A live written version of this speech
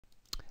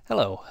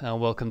Hello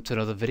and welcome to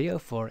another video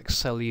for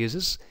Excel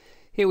users.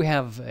 Here we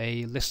have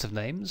a list of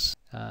names,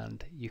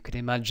 and you can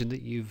imagine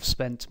that you've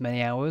spent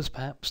many hours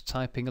perhaps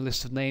typing a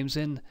list of names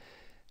in,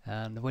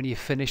 and when you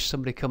finish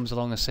somebody comes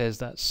along and says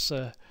that's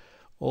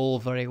all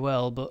very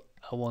well, but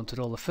I wanted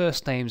all the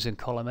first names in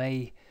column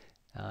A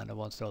and I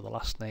wanted all the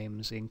last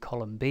names in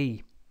column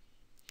B.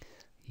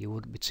 You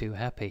wouldn't be too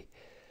happy.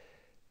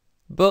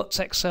 But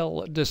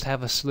Excel does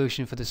have a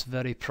solution for this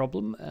very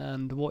problem,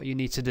 and what you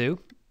need to do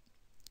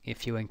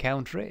if you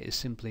encounter it is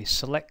simply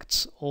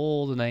select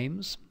all the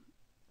names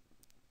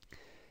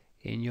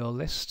in your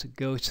list,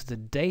 go to the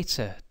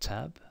Data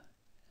tab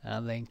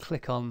and then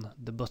click on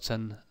the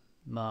button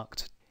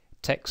marked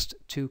Text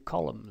to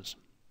Columns.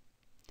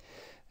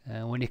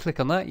 And when you click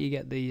on that, you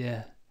get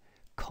the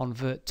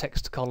Convert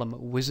Text to Column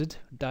Wizard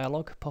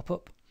dialog pop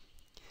up.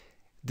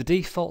 The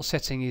default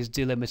setting is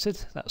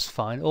delimited. That's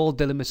fine. All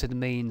delimited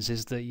means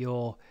is that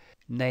your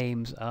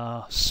names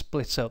are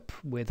split up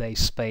with a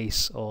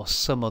space or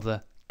some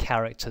other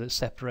character that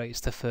separates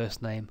the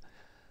first name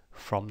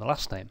from the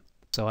last name.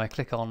 So I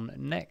click on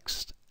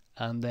Next,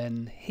 and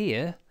then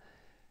here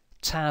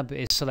Tab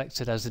is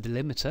selected as the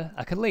delimiter.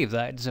 I can leave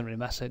that, it doesn't really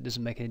matter, it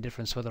doesn't make any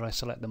difference whether I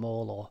select them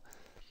all or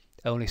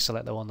only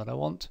select the one that I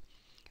want.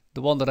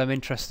 The one that I'm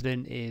interested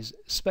in is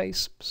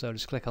Space, so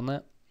just click on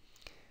that,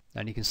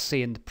 and you can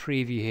see in the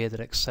preview here that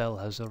Excel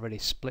has already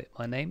split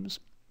my names.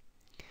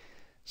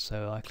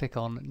 So I click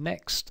on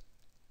Next,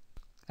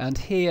 and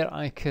here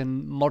I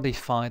can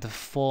modify the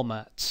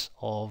format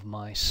of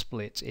my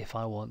split if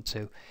I want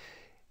to.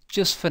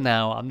 Just for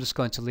now, I'm just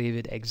going to leave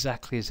it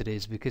exactly as it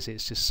is because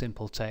it's just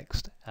simple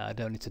text. I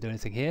don't need to do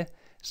anything here.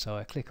 So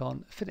I click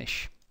on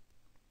Finish.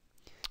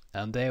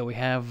 And there we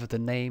have the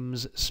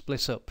names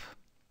split up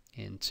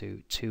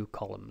into two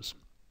columns.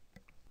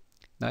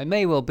 Now it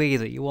may well be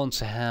that you want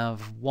to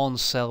have one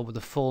cell with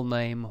the full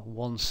name,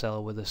 one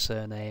cell with a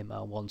surname,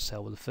 and one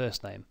cell with the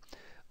first name,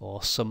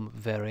 or some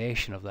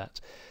variation of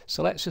that.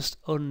 So let's just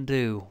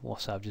undo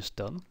what I've just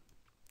done,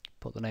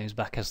 put the names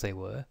back as they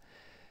were.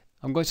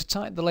 I'm going to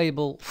type the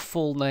label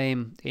full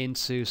name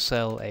into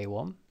cell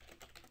A1,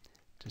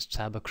 just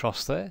tab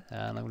across there,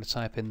 and I'm going to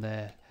type in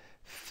their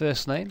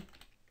first name,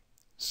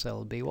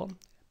 cell B1,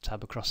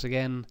 tab across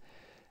again,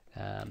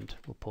 and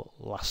we'll put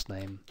last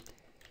name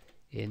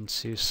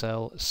into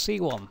cell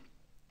C1.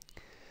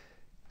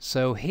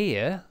 So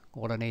here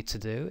what I need to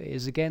do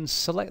is again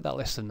select that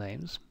list of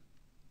names.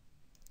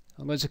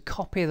 I'm going to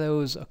copy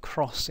those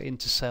across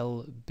into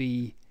cell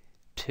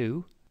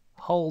B2.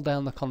 Hold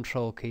down the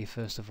Control key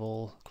first of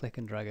all, click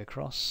and drag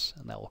across,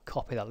 and that will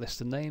copy that list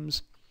of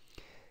names.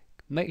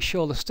 Make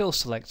sure they're still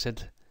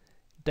selected,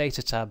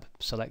 Data tab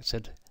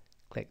selected,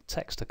 click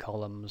Text to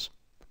Columns,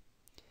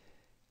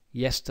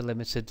 Yes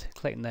Delimited,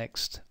 click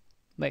Next,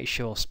 make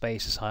sure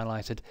Space is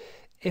highlighted.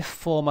 If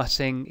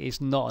formatting is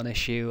not an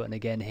issue, and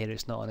again here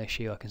it's not an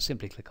issue, I can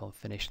simply click on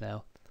Finish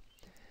now.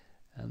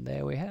 And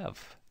there we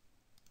have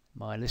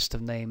my list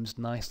of names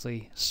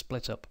nicely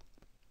split up.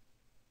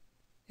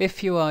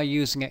 If you are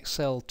using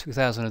Excel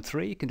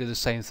 2003, you can do the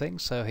same thing.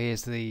 So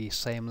here's the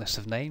same list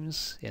of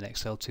names in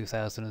Excel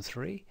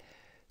 2003.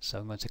 So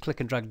I'm going to click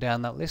and drag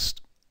down that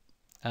list.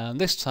 And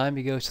this time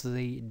you go to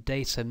the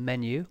Data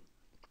menu,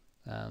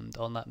 and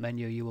on that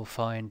menu you will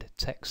find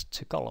Text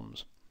to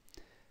Columns.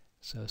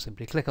 So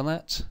simply click on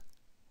that.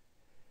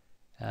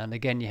 And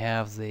again you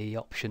have the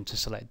option to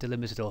select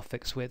delimited or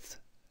fixed width.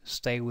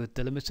 Stay with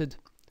delimited.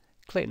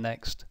 Click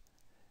Next.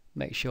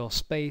 Make sure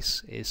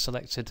Space is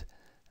selected,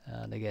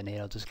 and again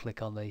here I'll just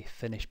click on the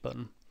Finish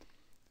button,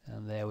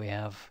 and there we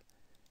have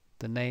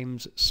the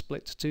names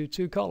split to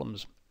two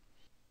columns.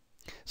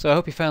 So I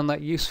hope you found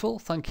that useful.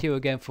 Thank you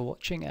again for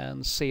watching,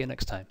 and see you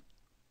next time.